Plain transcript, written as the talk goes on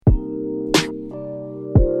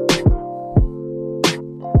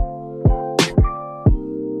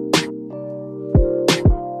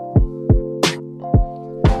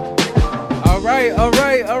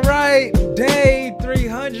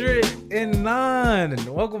on? And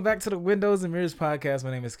welcome back to the Windows and Mirrors podcast.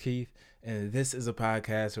 My name is Keith, and this is a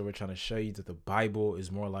podcast where we're trying to show you that the Bible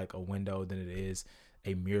is more like a window than it is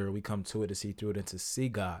a mirror. We come to it to see through it and to see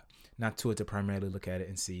God, not to it to primarily look at it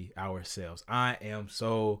and see ourselves. I am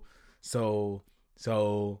so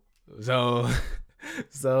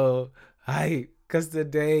hyped because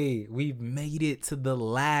today we've made it to the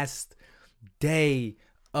last day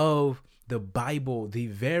of the Bible, the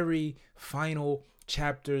very final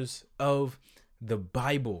chapters of the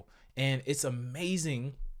Bible. And it's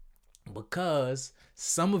amazing because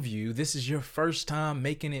some of you, this is your first time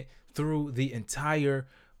making it through the entire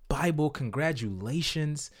Bible.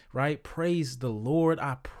 Congratulations, right? Praise the Lord.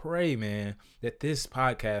 I pray, man, that this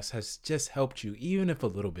podcast has just helped you, even if a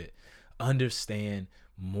little bit, understand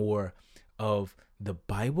more of the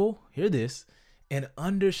Bible. Hear this, and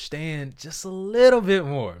understand just a little bit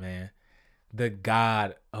more, man, the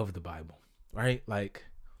God of the Bible, right? Like,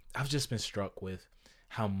 I've just been struck with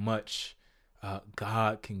how much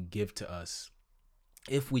God can give to us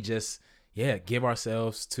if we just, give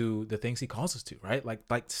ourselves to the things he calls us to, right? Like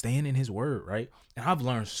staying in his word, right? And I've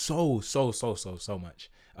learned so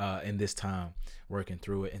much in this time working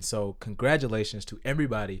through it. And so congratulations to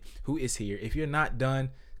everybody who is here. If you're not done,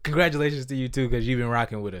 congratulations to you too, because you've been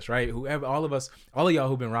rocking with us, right? Whoever, all of y'all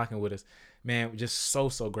who've been rocking with us, man, just so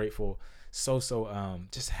grateful.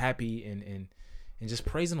 Just happy and just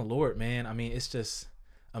praising the Lord, man. I mean, it's just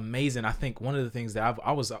amazing. I think one of the things that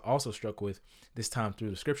I was also struck with this time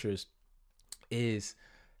through the scriptures is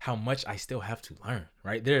how much I still have to learn,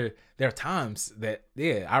 right? There are times that,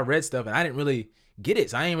 I read stuff and I didn't really get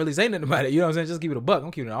it. So I ain't really saying nothing about it. You know what I'm saying? Just keep it a buck.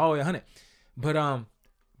 I'm keeping it all the way 100. But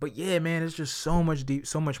yeah, man, it's just so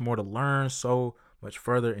much more to learn, so much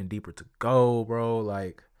further and deeper to go, bro.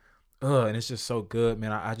 Like, and it's just so good,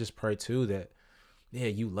 man. I just pray too that,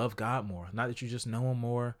 you love God more. Not that you just know him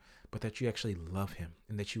more, but that you actually love him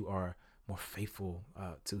and that you are more faithful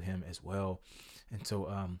to him as well. And so,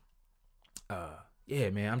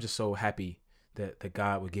 man, I'm just so happy that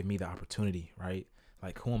God would give me the opportunity, right?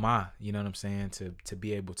 Like, who am I? You know what I'm saying? To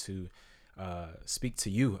be able to speak to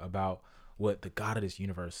you about what the God of this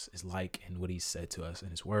universe is like and what he's said to us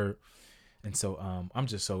in his word. And so I'm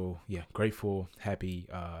just so, grateful, happy,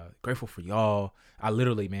 grateful for y'all. I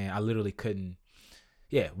literally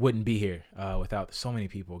wouldn't be here without so many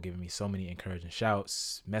people giving me so many encouraging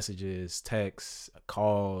shouts, messages, texts,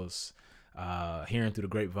 calls, hearing through the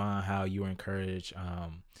grapevine how you were encouraged,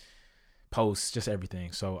 posts, just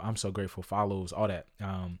everything. So I'm so grateful, follows, all that.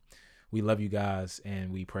 We love you guys,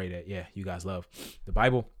 and we pray that, you guys love the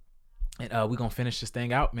Bible. And we're going to finish this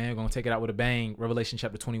thing out, man. We're going to take it out with a bang. Revelation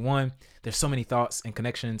chapter 21. There's so many thoughts and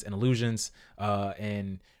connections and allusions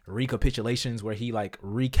and recapitulations where he like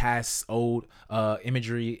recasts old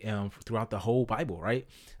imagery throughout the whole Bible, right?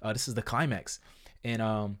 This is the climax. And,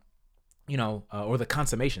 or the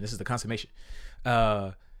consummation. This is the consummation. He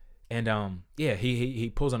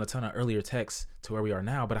pulls on a ton of earlier texts to where we are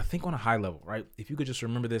now. But I think on a high level, right? If you could just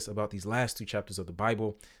remember this about these last two chapters of the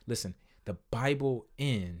Bible. Listen, the Bible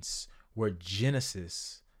ends where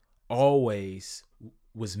Genesis always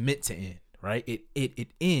was meant to end, right? It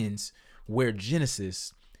ends where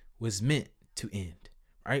Genesis was meant to end,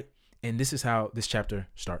 right? And this is how this chapter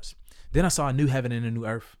starts. Then I saw a new heaven and a new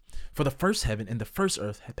earth, for the first heaven and the first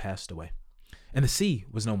earth had passed away, and the sea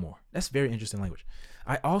was no more. That's very interesting language.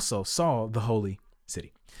 I also saw the holy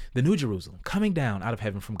city, the new Jerusalem, coming down out of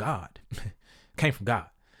heaven from God, came from God,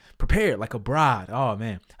 prepared like a bride,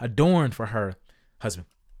 adorned for her husband.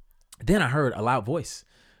 Then I heard a loud voice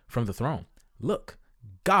from the throne. Look,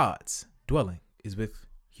 God's dwelling is with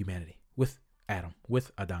humanity, with Adam,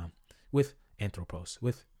 with Adam, with Anthropos,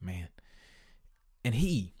 with man. And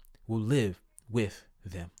he will live with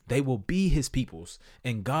them. They will be his peoples,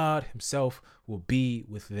 and God himself will be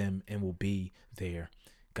with them and will be their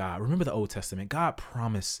God. Remember the Old Testament. God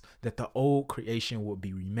promised that the old creation would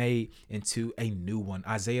be remade into a new one.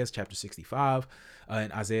 Isaiah chapter 65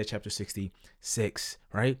 and Isaiah chapter 66,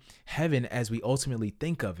 right? Heaven, as we ultimately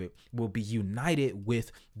think of it, will be united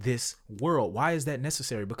with this world. Why is that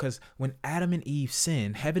necessary? Because when Adam and Eve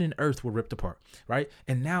sinned, heaven and earth were ripped apart, right?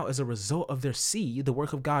 And now as a result of their seed, the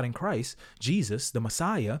work of God in Christ, Jesus, the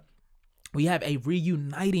Messiah, we have a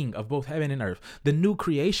reuniting of both heaven and earth. The new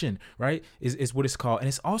creation, right, is what it's called. And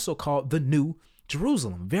it's also called the new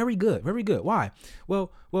Jerusalem. Very good. Very good. Why?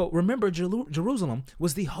 Well, remember, Jerusalem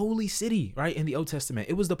was the holy city, right, in the Old Testament.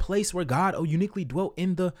 It was the place where God uniquely dwelt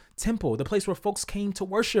in the temple, the place where folks came to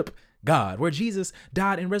worship God, where Jesus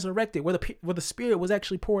died and resurrected, where the Spirit was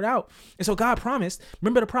actually poured out. And so God promised,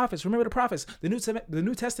 remember the prophets. The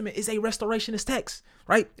New Testament is a restorationist text,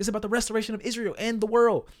 right? It's about the restoration of Israel and the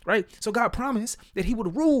world, right? So God promised that he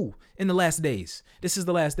would rule in the last days. This is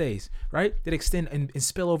the last days, right? That extend and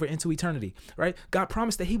spill over into eternity, right? God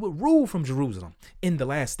promised that he would rule from Jerusalem in the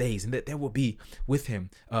last days, and that there will be with him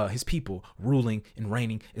his people ruling and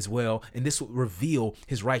reigning as well. And this would reveal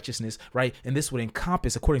his righteousness, right? And this would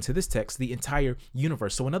encompass, according to this text, the entire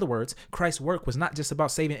universe. So in other words, Christ's work was not just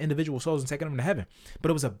about saving individual souls and taking them to heaven, but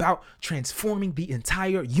it was about transforming the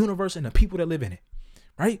entire universe and the people that live in it,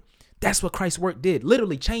 right? That's what Christ's work did.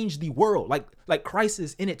 Literally change the world. Like Christ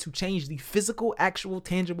is in it to change the physical, actual,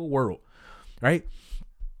 tangible world, right?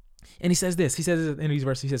 And he says this. He says in these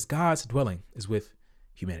verses, he says, God's dwelling is with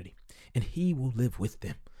humanity, and he will live with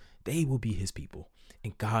them. They will be his people,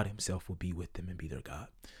 and God himself will be with them and be their God.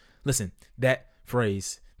 Listen, that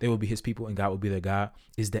phrase, they will be his people and God will be their God,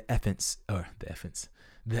 is the essence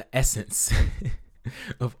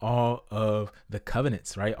of all of the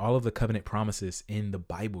covenants, right? All of the covenant promises in the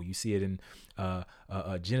Bible. You see it in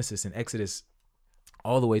Genesis and Exodus,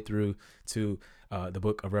 all the way through to the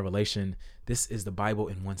book of Revelation. This is the Bible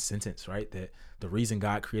in one sentence, right? That the reason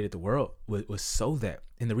God created the world was so that,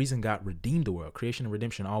 and the reason God redeemed the world, creation and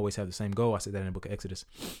redemption always have the same goal. I said that in the book of Exodus,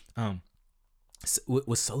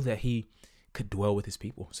 was so that he could dwell with his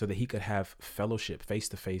people, so that he could have fellowship,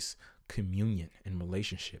 face-to-face communion and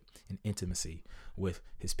relationship and intimacy with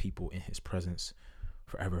his people in his presence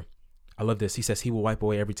forever. I love this. He says he will wipe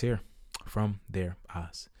away every tear from their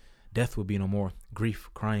eyes. Death will be no more. Grief,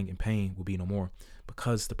 crying, and pain will be no more,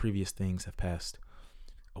 because the previous things have passed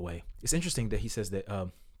away. It's interesting that he says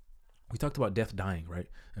that we talked about death dying, right,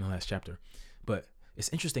 in the last chapter, but it's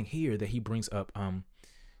interesting here that he brings up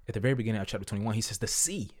at the very beginning of chapter 21, he says the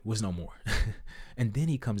sea was no more. And then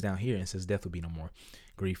he comes down here and says death will be no more.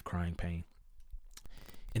 Grief, crying, pain.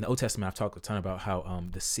 In the Old Testament, I've talked a ton about how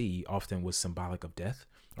the sea often was symbolic of death,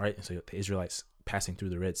 right? And so the Israelites passing through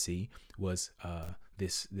the Red Sea was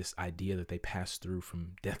this idea that they passed through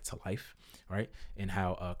from death to life, right? And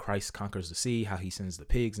how Christ conquers the sea, how he sends the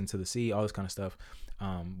pigs into the sea, all this kind of stuff,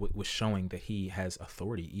 was showing that he has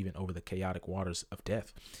authority even over the chaotic waters of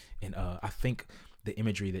death. And I think the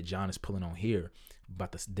imagery that John is pulling on here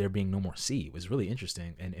about there being no more sea was really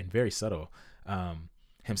interesting and very subtle.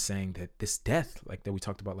 Him saying that this death, like that we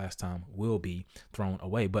talked about last time, will be thrown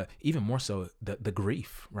away. But even more so, the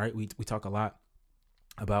grief, right? We talk a lot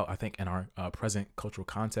about, I think, in our present cultural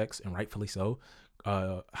context, and rightfully so,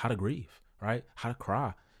 how to grieve, right? How to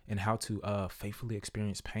cry, and how to faithfully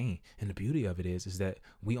experience pain. And the beauty of it is that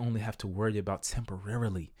we only have to worry about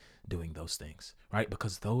temporarily doing those things, right?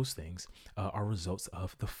 Because those things are results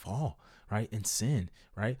of the fall, right? And sin,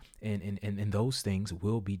 right? And those things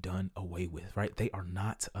will be done away with, right? They are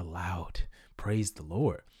not allowed. Praise the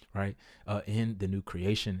Lord, right? In the new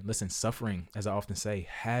creation. Listen, suffering, as I often say,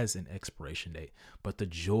 has an expiration date, but the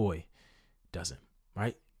joy doesn't,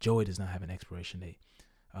 right? Joy does not have an expiration date.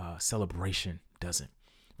 Celebration doesn't.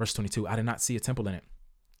 Verse 22, I did not see a temple in it.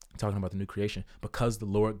 Talking about the new creation, because the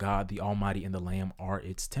Lord God, the Almighty, and the Lamb are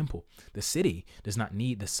its temple. The city does not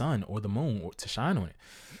need the sun or the moon to shine on it,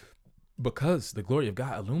 because the glory of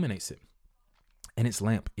God illuminates it, and its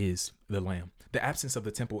lamp is the Lamb. The absence of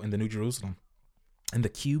the temple in the New Jerusalem and the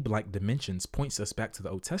cube-like dimensions points us back to the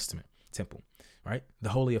Old Testament temple, right? The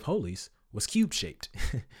Holy of Holies was cube-shaped,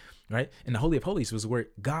 right? And the Holy of Holies was where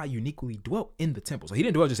God uniquely dwelt in the temple. So he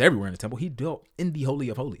didn't dwell just everywhere in the temple. He dwelt in the Holy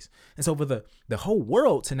of Holies. And so for the whole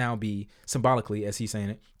world to now be symbolically, as he's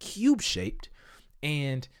saying it, cube-shaped,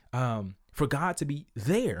 and for God to be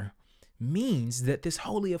there means that this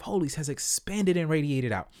Holy of Holies has expanded and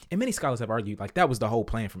radiated out. And many scholars have argued, like, that was the whole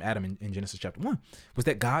plan from Adam in Genesis chapter 1, was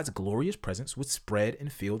that God's glorious presence would spread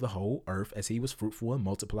and fill the whole earth as he was fruitful and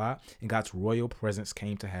multiplied, and God's royal presence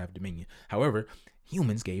came to have dominion. However,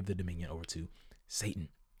 humans gave the dominion over to Satan.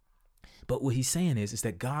 But what he's saying is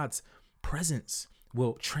that God's presence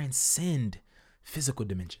will transcend physical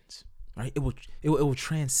dimensions, right? It will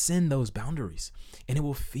transcend those boundaries, and it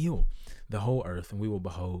will fill the whole earth, and we will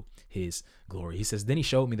behold his glory. He says, then he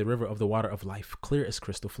showed me the river of the water of life, clear as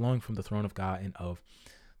crystal, flowing from the throne of God and of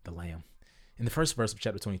the Lamb. In the first verse of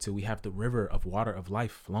chapter 22, we have the river of water of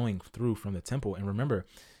life flowing through from the temple. And remember,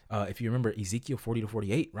 if you remember Ezekiel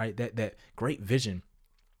 40-48, right, that great vision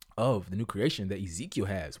of the new creation that Ezekiel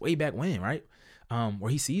has way back when, right,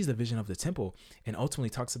 where he sees the vision of the temple and ultimately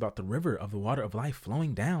talks about the river of the water of life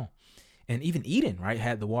flowing down. And even Eden, right,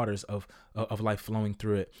 had the waters of life flowing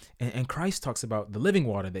through it. And Christ talks about the living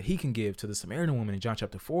water that he can give to the Samaritan woman in John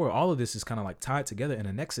chapter 4. All of this is kind of like tied together in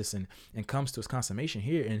a nexus and comes to its consummation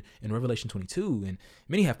here in Revelation 22. And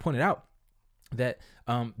many have pointed out that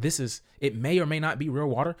it may or may not be real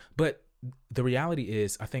water, but the reality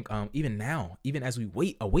is, I think, even now, even as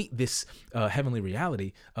we await this heavenly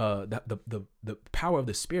reality, the power of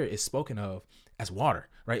the Spirit is spoken of as water,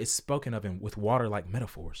 right? It's spoken of with water like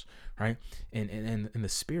metaphors, right? And the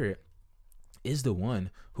Spirit is the one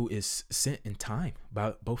who is sent in time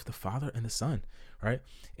by both the Father and the Son, right?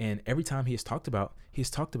 And every time he is talked about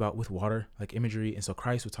with water like imagery. And so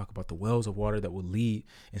Christ would talk about the wells of water that will lead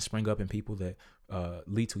and spring up in people that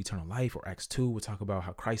lead to eternal life. Or Acts 2 would talk about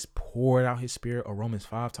how Christ poured out his Spirit. Or Romans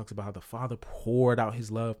 5 talks about how the Father poured out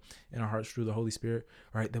his love in our hearts through the Holy Spirit,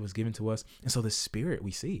 right, that was given to us. And so the Spirit,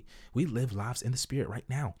 we live lives in the Spirit right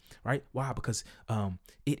now, right? Why? Because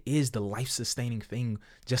it is the life-sustaining thing,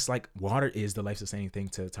 just like water is the life-sustaining thing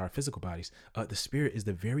to our physical bodies. The Spirit is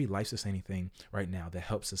the very life-sustaining thing right now that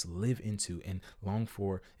helps us live into and long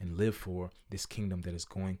for and live for this kingdom that is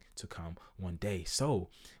going to come one day. So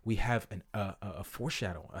we have a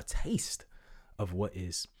foreshadow, a taste of what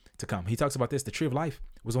is to come. He talks about this. The tree of life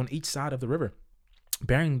was on each side of the river,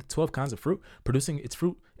 bearing 12 kinds of fruit, producing its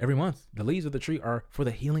fruit every month. The leaves of the tree are for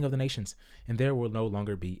the healing of the nations, and there will no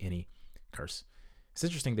longer be any curse. It's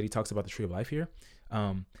interesting that he talks about the tree of life here,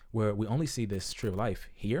 where we only see this tree of life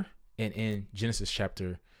here and in Genesis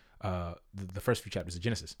chapter, the first few chapters of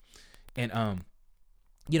Genesis. And,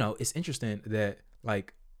 it's interesting that,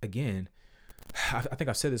 like, again, I think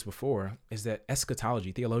I've said this before, is that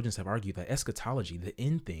eschatology, theologians have argued that eschatology, the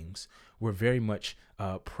end things, were very much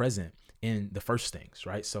present in the first things,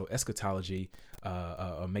 right? So eschatology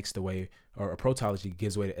makes the way, or protology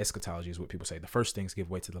gives way to eschatology is what people say. The first things give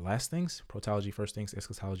way to the last things. Protology, first things,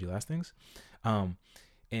 eschatology, last things.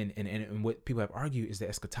 And what people have argued is that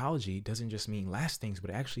eschatology doesn't just mean last things,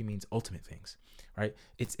 but it actually means ultimate things, right?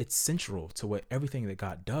 It's central to what everything that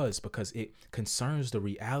God does, because it concerns the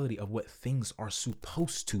reality of what things are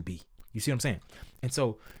supposed to be. You see what I'm saying? And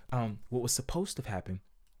so what was supposed to happen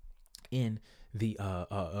in the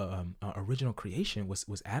original creation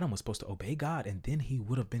was Adam was supposed to obey God, and then he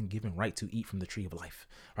would have been given right to eat from the tree of life,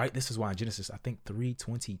 right? This is why in Genesis, I think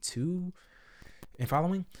 3:22 and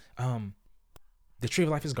following, the tree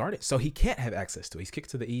of life is guarded, so he can't have access to it. He's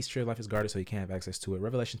kicked to the east. Tree of life is guarded, so he can't have access to it.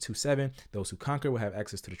 Revelation 2:7, those who conquer will have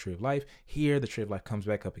access to the tree of life. Here, the tree of life comes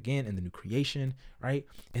back up again in the new creation, right?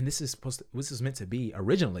 And this is meant to be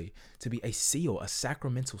originally to be a seal, a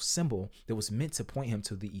sacramental symbol that was meant to point him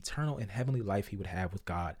to the eternal and heavenly life he would have with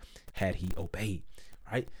God had he obeyed,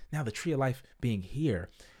 right? Now, the tree of life being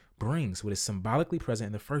here brings what is symbolically present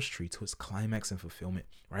in the first tree to its climax and fulfillment,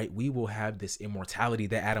 right? We will have this immortality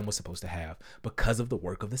that Adam was supposed to have because of the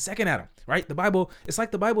work of the second Adam, right? The Bible, it's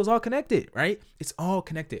like the Bible is all connected, right? It's all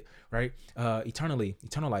connected, right?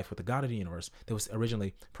 Eternal life with the God of the universe that was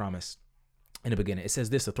originally promised in the beginning. It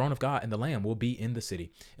says this: the throne of God and the Lamb will be in the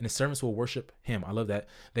city, and his servants will worship him. I love that.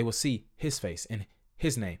 They will see his face, and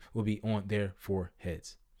his name will be on their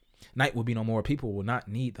foreheads. Night will be no more. People will not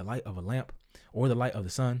need the light of a lamp or the light of the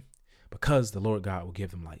sun, because the Lord God will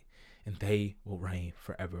give them light, and they will reign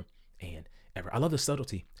forever and ever. I love the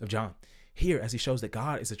subtlety of John here as he shows that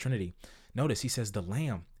God is a Trinity. Notice he says the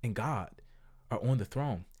Lamb and God are on the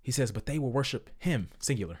throne. He says, but they will worship him,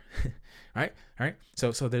 singular, right? All right.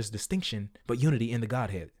 So there's distinction, but unity in the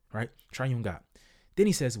Godhead, right? Triune God. Then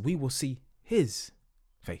he says, we will see his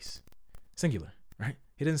face, singular, right?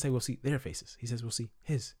 He doesn't say we'll see their faces. He says we'll see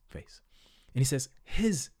his face. And he says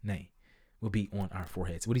his name will be on our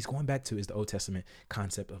foreheads. What he's going back to is the Old Testament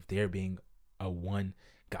concept of there being a one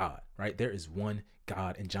God, right? There is one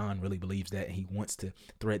God, and John really believes that, and he wants to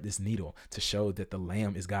thread this needle to show that the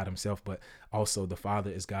Lamb is God himself, but also the Father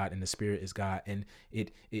is God and the Spirit is God, and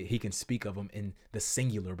he can speak of him in the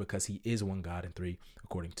singular because he is one God in three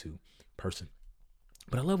according to person.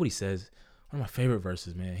 But I love what he says. One of my favorite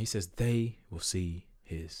verses, man. He says, they will see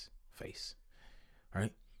his face,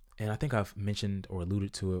 right? And I think I've mentioned or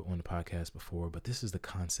alluded to it on the podcast before, but this is the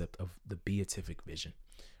concept of the beatific vision,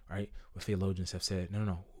 right? Where theologians have said,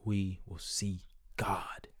 no, we will see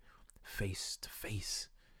God face to face.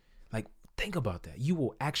 Like, think about that. You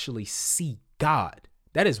will actually see God.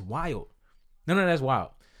 That is wild. No, that's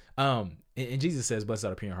wild. And Jesus says, blessed are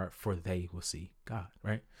the pure in heart, for they will see God,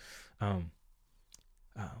 right?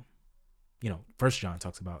 First John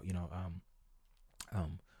talks about,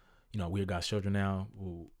 we are God's children now.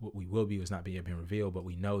 What we will be is not being revealed, but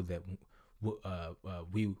we know that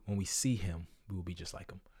when we see him, we will be just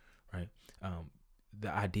like him, right?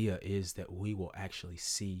 the idea is that we will actually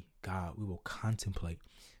see God. We will contemplate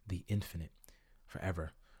the infinite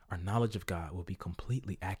forever. Our knowledge of God will be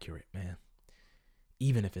completely accurate, man.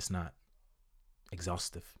 Even if it's not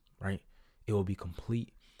exhaustive, right? It will be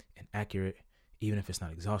complete and accurate, even if it's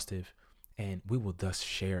not exhaustive. And we will thus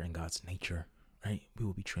share in God's nature, right? We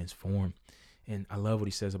will be transformed. And I love what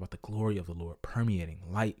he says about the glory of the Lord permeating,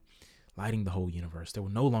 lighting the whole universe. There will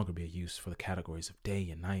no longer be a use for the categories of day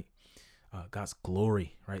and night. God's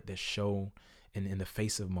glory, right, that shown in the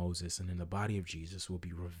face of Moses and in the body of Jesus will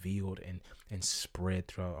be revealed and spread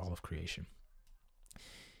throughout all of creation.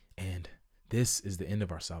 And this is the end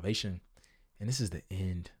of our salvation. And this is the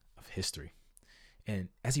end of history. And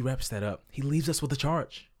as he wraps that up, he leaves us with a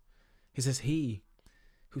charge. He says, he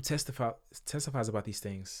who testifies about these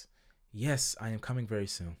things, yes, I am coming very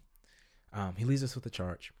soon. He leaves us with a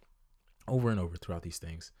charge over and over throughout these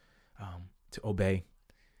things, to obey,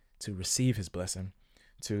 to receive his blessing,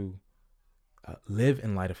 to live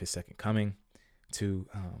in light of his second coming, to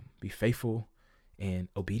be faithful and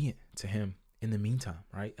obedient to him in the meantime,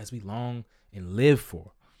 right? As we long and live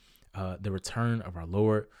for the return of our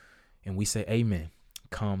Lord. And we say, amen.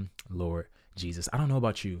 Come, Lord Jesus. I don't know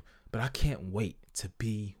about you, but I can't wait to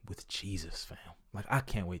be with Jesus, fam. Like, I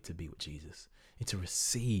can't wait to be with Jesus and to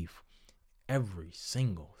receive every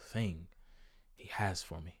single thing he has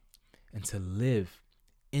for me and to live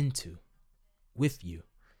into, with you,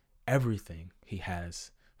 everything he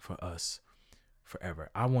has for us forever.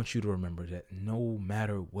 I want you to remember that no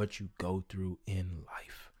matter what you go through in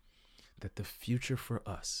life, that the future for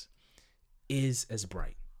us is as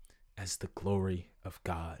bright as the glory of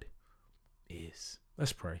God is.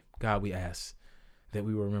 Let's pray. God, we ask that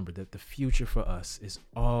we will remember that the future for us is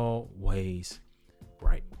always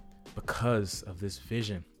bright because of this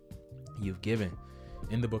vision you've given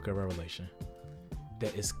in the book of Revelation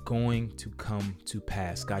that is going to come to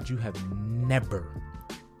pass. God, you have never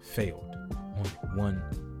failed on one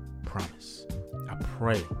promise. I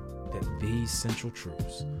pray that these central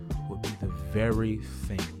truths will be the very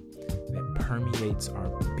thing that permeates our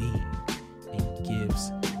being and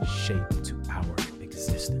gives shape to our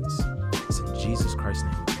existence. It's in Jesus Christ's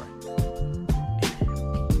name we pray.